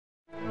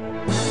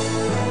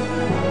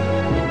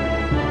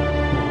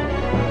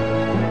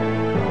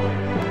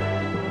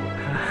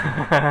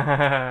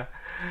I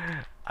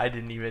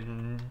didn't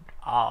even.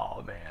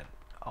 Oh man.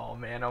 Oh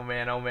man. Oh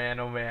man. Oh man.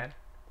 Oh man.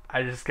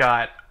 I just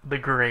got the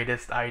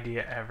greatest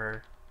idea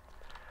ever.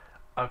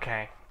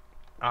 Okay.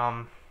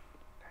 Hang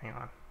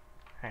on.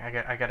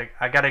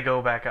 I gotta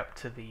go back up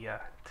to the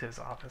to his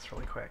office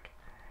really quick.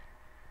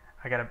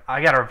 I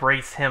gotta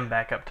race him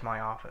back up to my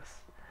office.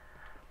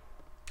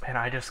 And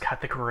I just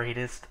got the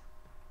greatest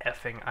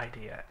effing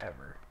idea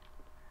ever.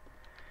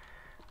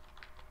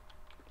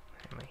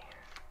 Let me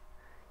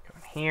go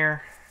in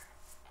here.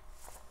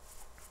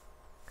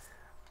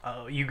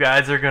 Oh, you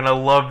guys are gonna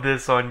love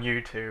this on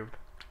YouTube.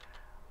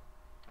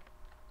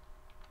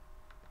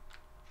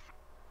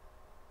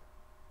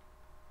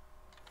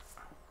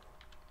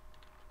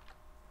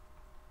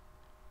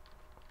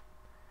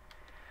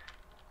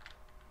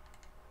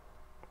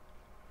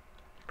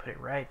 Put it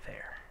right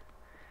there.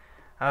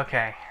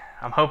 Okay,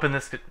 I'm hoping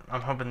this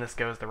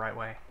goes the right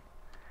way.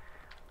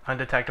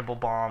 Undetectable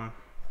bomb.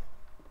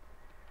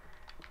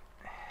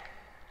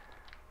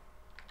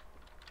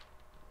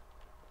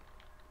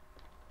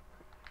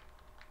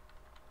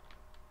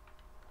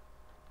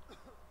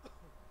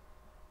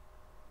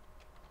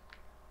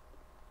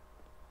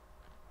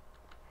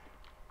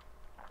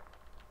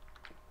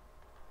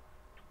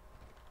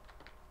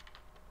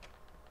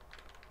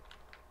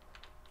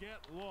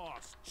 Get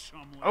lost,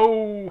 chumley.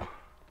 Oh.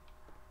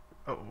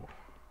 Oh.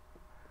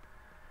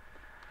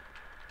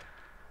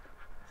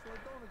 So I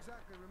don't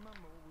exactly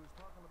remember what we was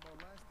talking about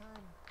last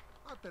time.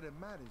 Not that it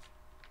matters.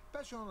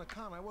 Especially on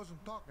account I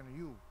wasn't talking to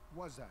you,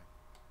 was I?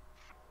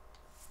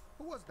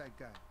 Who was that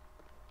guy?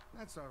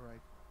 That's all right.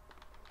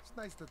 It's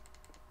nice to...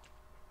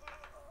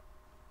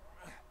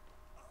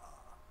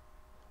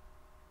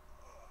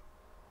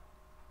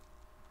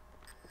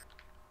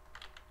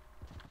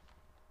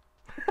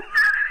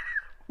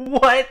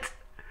 What?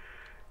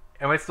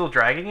 Am I still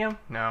dragging him?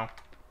 No.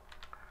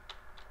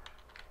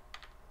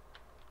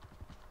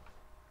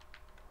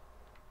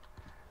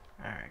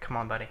 Alright, come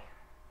on, buddy.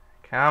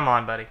 Come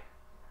on, buddy.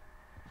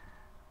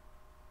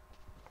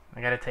 I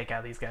gotta take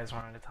out these guys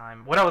one at a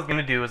time. What I was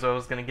gonna do is I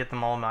was gonna get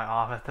them all in my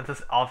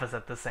office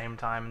at the same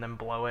time and then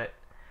blow it.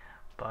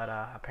 But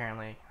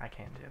apparently I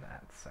can't do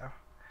that, so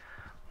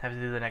I have to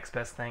do the next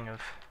best thing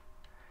of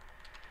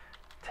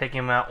taking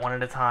them out one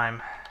at a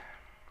time.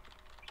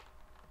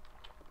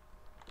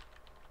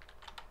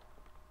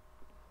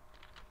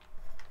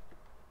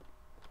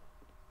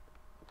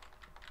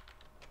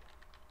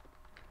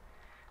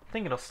 I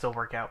think it'll still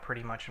work out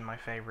pretty much in my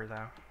favor,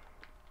 though.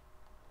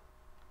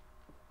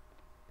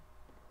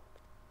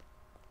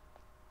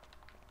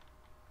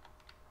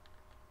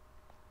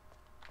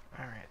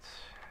 Alright,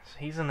 so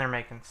he's in there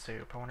making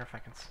soup. I wonder if I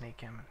can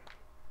sneak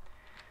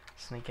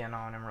in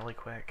on him really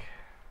quick.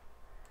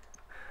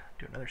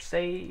 Do another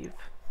save.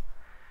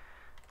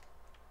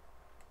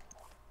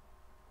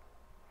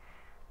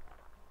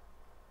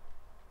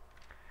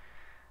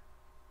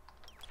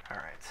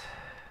 Alright.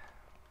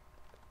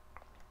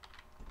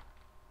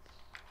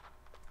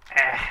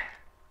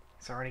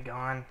 It's already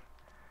gone.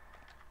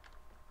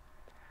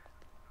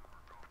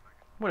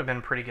 Would have been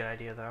a pretty good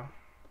idea, though.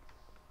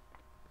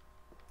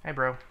 Hey,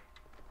 bro.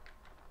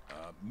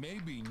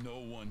 Maybe no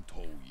one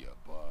told you,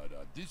 but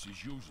this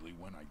is usually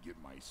when I get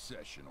my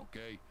session,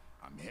 okay?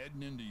 I'm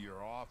heading into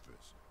your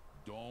office.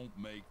 Don't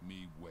make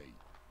me wait.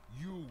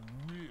 You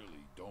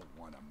really don't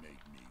want to make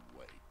me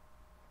wait.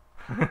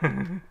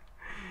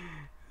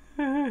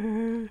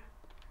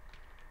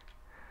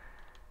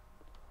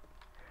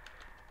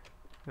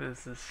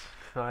 This is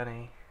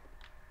funny.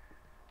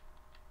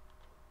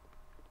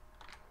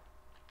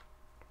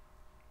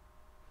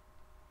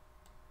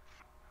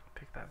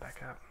 Pick that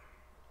back up.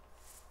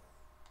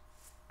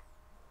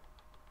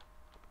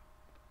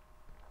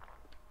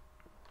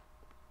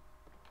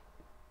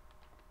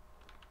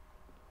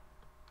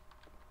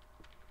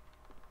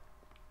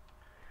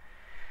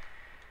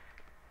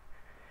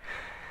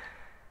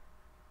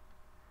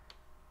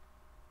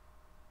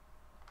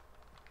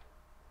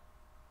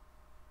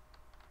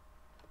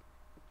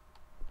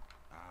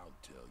 I'll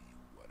tell you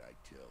what I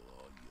tell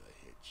all your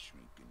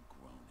head-shrinking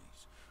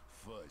cronies.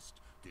 First,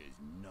 there's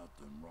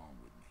nothing wrong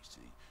with me,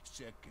 see?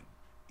 Second,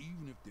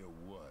 even if there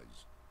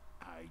was,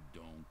 I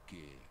don't care.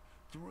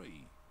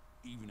 Three,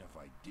 even if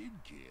I did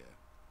care,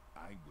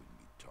 I wouldn't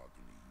be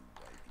talking to you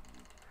like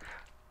you.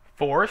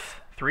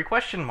 Fourth, 3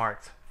 question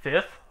marks.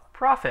 Fifth,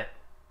 profit.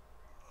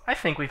 I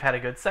think we've had a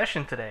good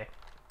session today.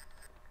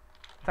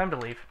 Time to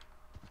leave.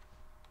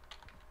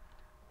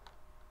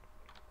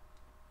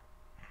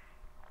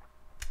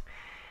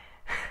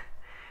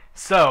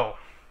 So,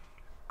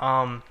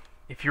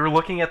 if you're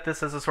looking at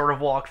this as a sort of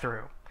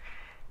walkthrough,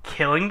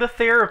 killing the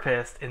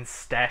therapist and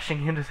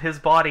stashing his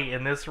body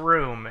in this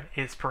room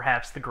is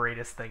perhaps the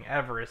greatest thing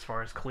ever as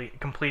far as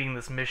completing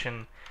this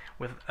mission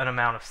with an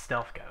amount of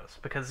stealth goes.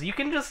 Because you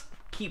can just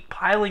keep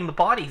piling the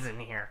bodies in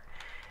here,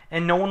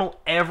 and no one will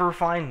ever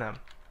find them.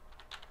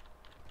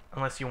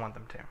 Unless you want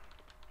them to.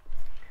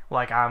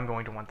 Like I'm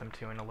going to want them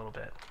to in a little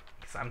bit.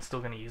 Because I'm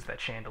still going to use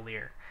that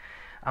chandelier.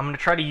 I'm going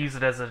to try to use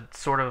it as a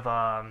sort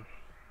of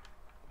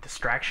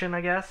distraction,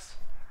 I guess.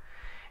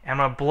 And I'm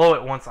gonna blow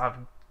it once I've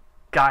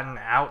gotten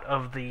out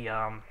of the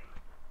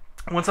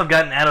once I've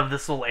gotten out of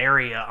this little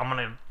area. I'm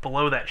gonna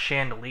blow that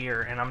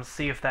chandelier, and I'm gonna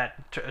see if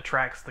that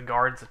attracts the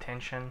guards'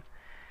 attention,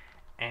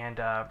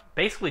 and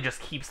basically just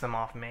keeps them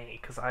off me,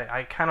 because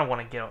I kind of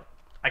want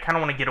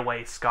to get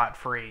away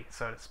scot-free,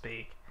 so to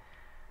speak.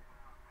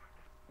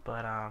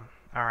 But all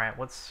right,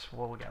 what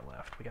we got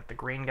left? We got the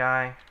green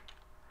guy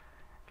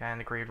in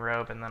the green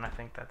robe, and then I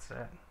think that's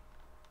it.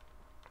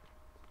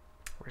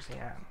 Where's he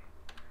at?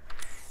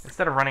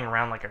 Instead of running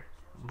around like a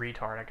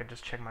retard, I could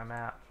just check my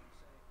map.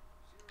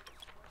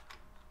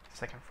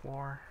 Second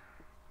floor.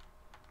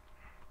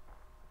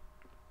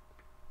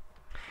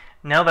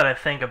 Now that I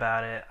think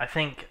about it, I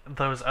think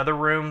those other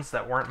rooms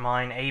that weren't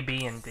mine, A,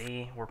 B, and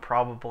D, were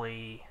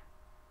probably...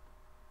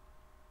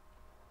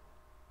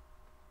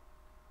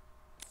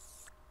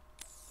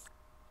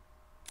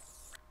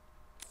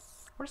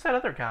 Where's that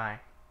other guy?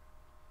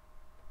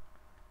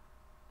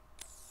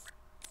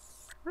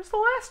 Where's the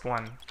last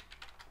one?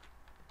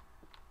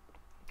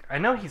 I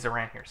know he's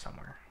around here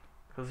somewhere,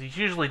 because he's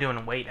usually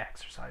doing weight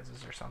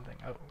exercises or something.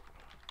 Oh.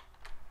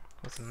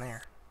 What's in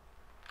there?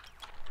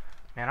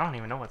 Man, I don't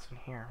even know what's in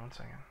here. One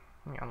second.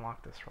 Let me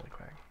unlock this really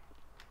quick.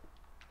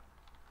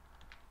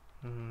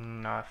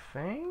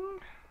 Nothing?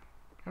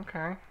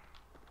 Okay.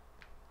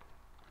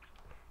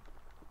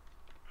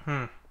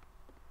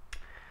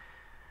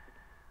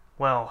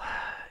 Well,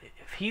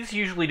 if he's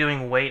usually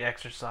doing weight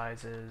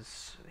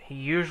exercises, he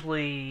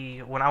usually,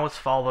 when I was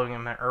following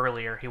him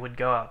earlier, he would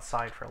go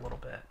outside for a little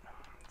bit.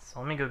 So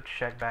let me go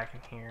check back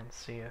in here and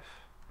see if...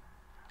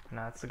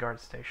 No, it's the guard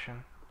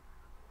station.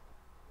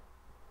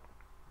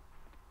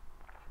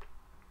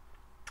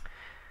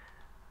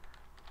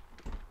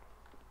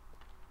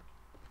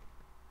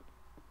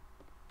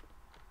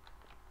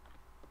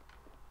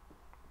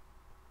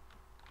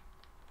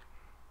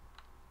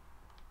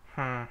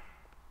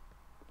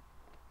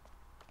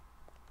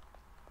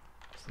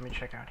 So let me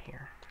check out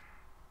here.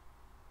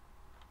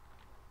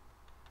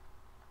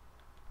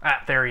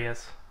 Ah, there he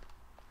is.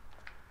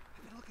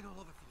 I've been looking all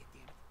over for you,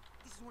 damn it.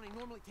 This is when I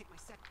normally take my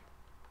sector.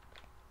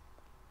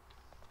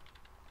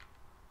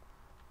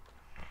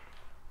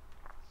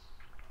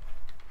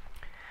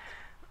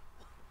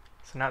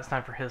 So now it's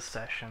time for his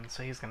session,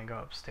 so he's gonna go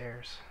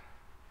upstairs.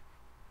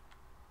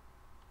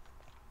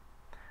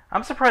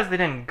 I'm surprised they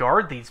didn't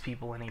guard these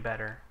people any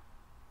better.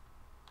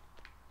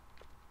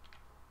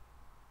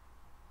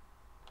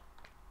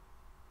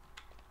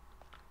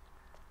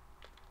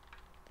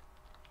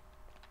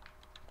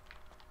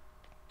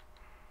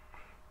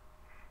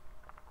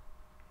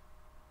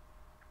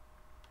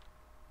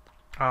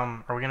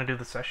 Are we gonna do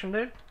the session,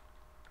 dude?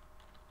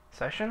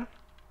 Session?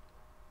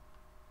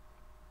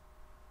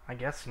 I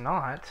guess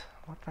not.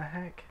 What the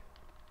heck?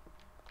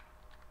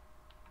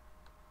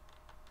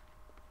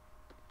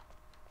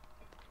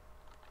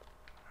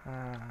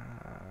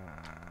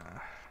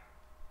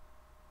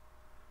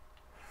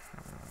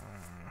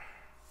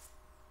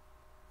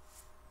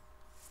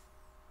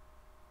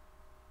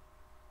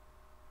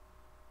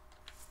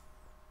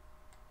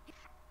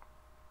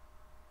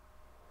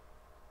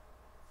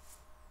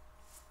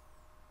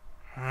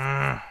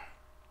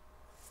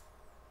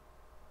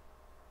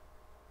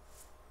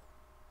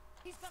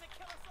 He's gonna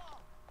kill us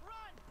all!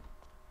 Run!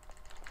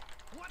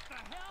 What the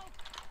hell?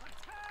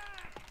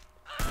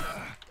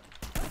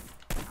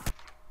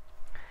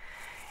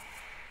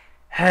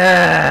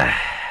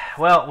 Attack!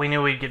 Well, we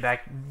knew we'd get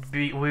back.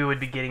 We would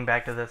be getting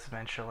back to this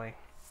eventually.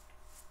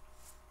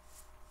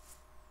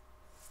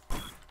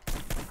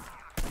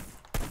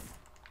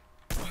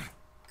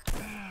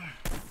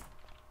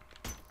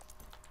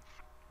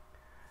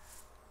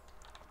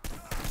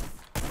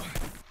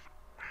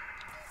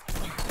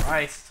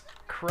 Christ.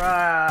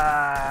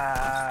 Crap.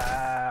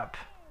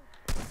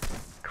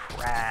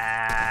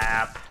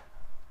 Crap.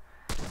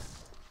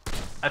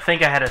 I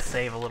think I had to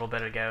save a little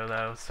bit ago,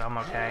 though, so I'm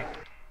okay.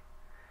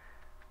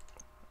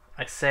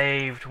 I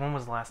saved... When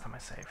was the last time I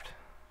saved?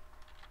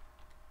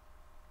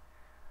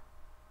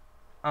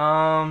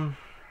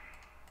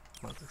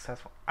 Was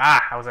successful.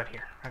 Ah, I was out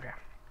here. Okay.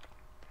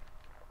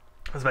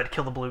 I was about to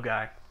kill the blue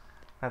guy.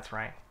 That's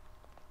right.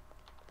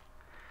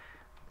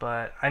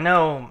 But I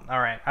know...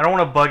 Alright, I don't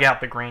want to bug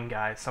out the green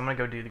guy, so I'm going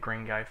to go do the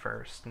green guy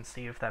first and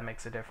see if that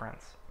makes a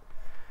difference.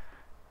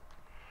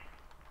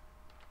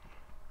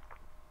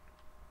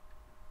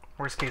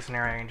 Worst case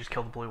scenario, I can just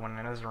kill the blue one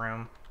in his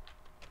room.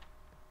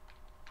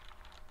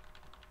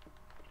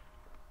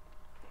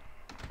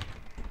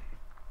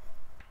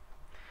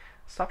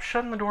 Stop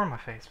shutting the door in my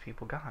face,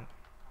 people. God.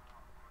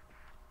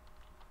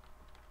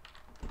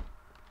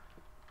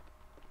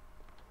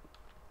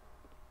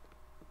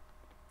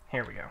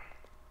 Here we go.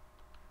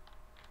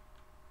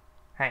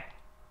 Hey.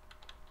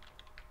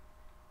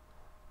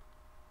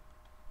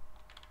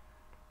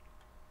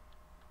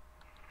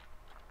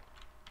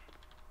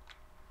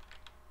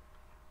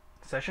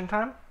 Session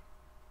time?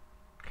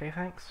 Okay,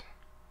 thanks.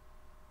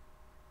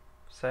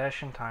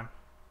 Session time.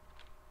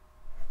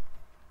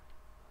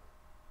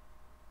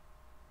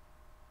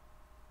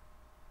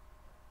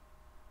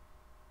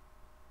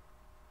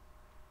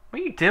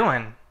 What are you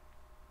doing?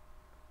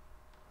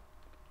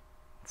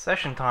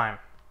 Session time.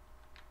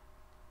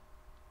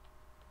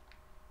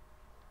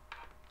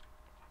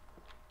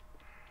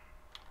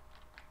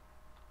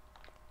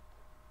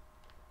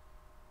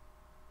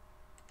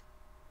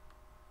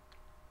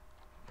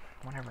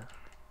 Whatever.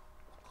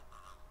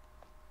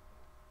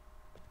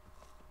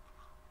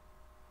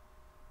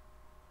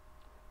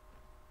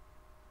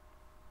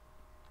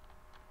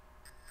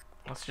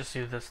 Let's just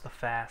do this the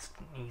fast,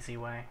 easy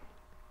way.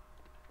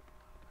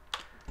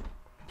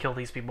 Kill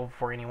these people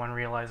before anyone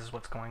realizes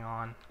what's going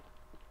on.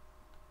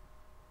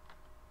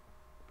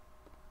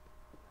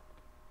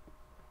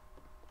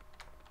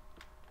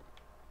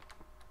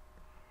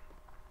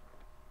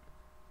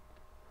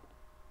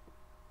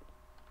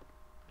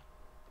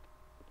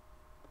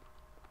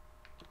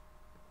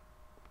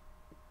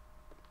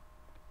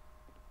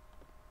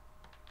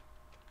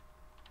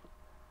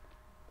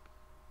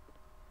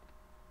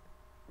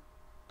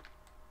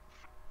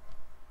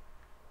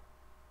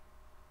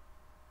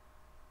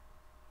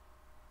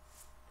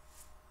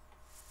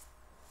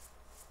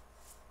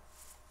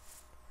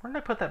 Where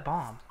did I put that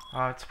bomb?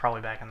 Oh, it's probably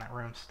back in that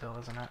room still,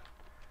 isn't it?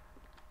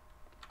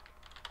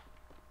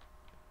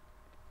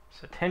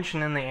 So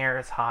tension in the air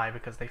is high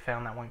because they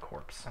found that one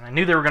corpse. And I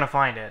knew they were going to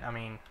find it. I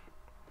mean,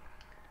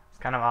 it's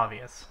kind of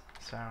obvious.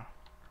 So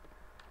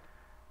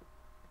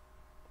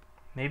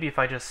maybe if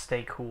I just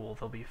stay cool,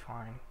 they'll be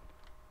fine.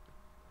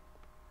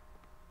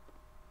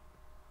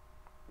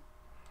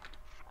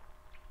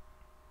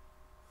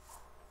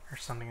 Or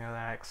something to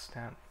that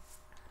extent.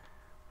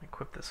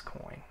 Equip this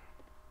coin.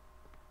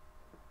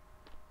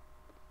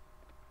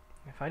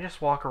 If I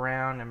just walk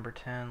around and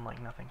pretend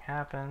like nothing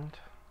happened...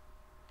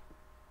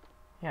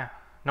 Yeah,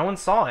 no one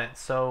saw it,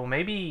 so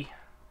maybe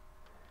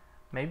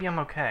I'm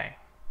okay.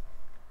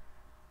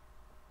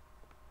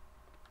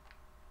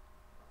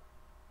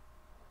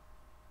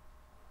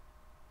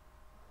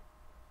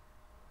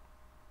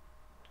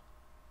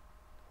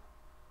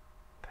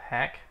 The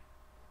heck?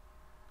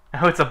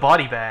 Oh, it's a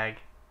body bag.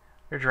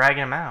 They're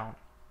dragging him out.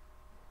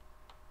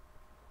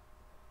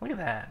 Look at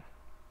that.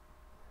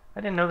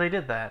 I didn't know they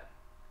did that.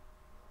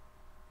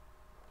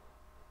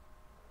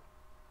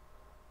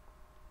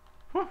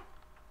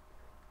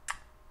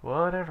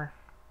 Whatever.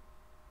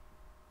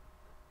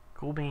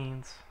 Cool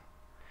beans.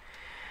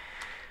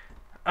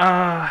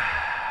 Yeah,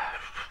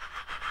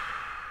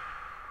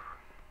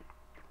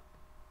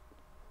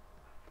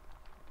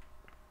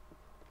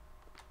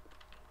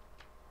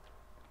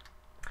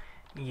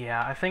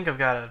 I think I've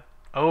got a...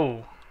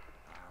 Oh.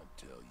 I'll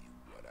tell you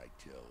what I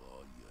tell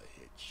all your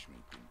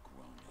head-shrinking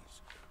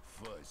cronies.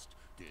 First,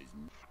 there's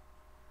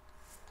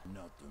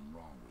nothing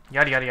wrong with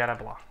Yada yada yada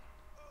blah.